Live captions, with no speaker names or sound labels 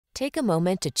Take a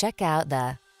moment to check out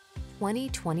the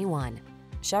 2021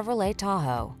 Chevrolet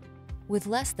Tahoe. With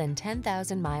less than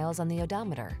 10,000 miles on the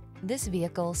odometer, this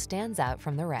vehicle stands out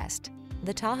from the rest.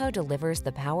 The Tahoe delivers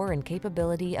the power and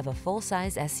capability of a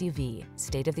full-size SUV,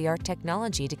 state-of-the-art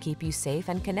technology to keep you safe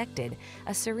and connected,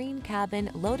 a serene cabin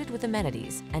loaded with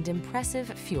amenities, and impressive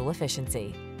fuel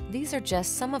efficiency. These are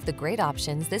just some of the great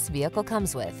options this vehicle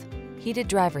comes with: heated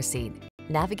driver's seat,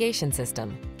 navigation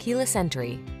system, keyless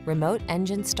entry, remote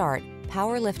engine start,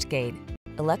 power liftgate,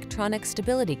 electronic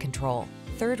stability control,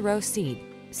 third-row seat,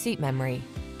 seat memory,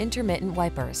 intermittent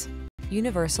wipers,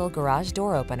 universal garage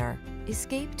door opener.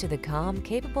 Escape to the calm,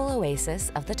 capable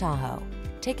oasis of the Tahoe.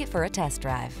 Take it for a test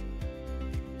drive.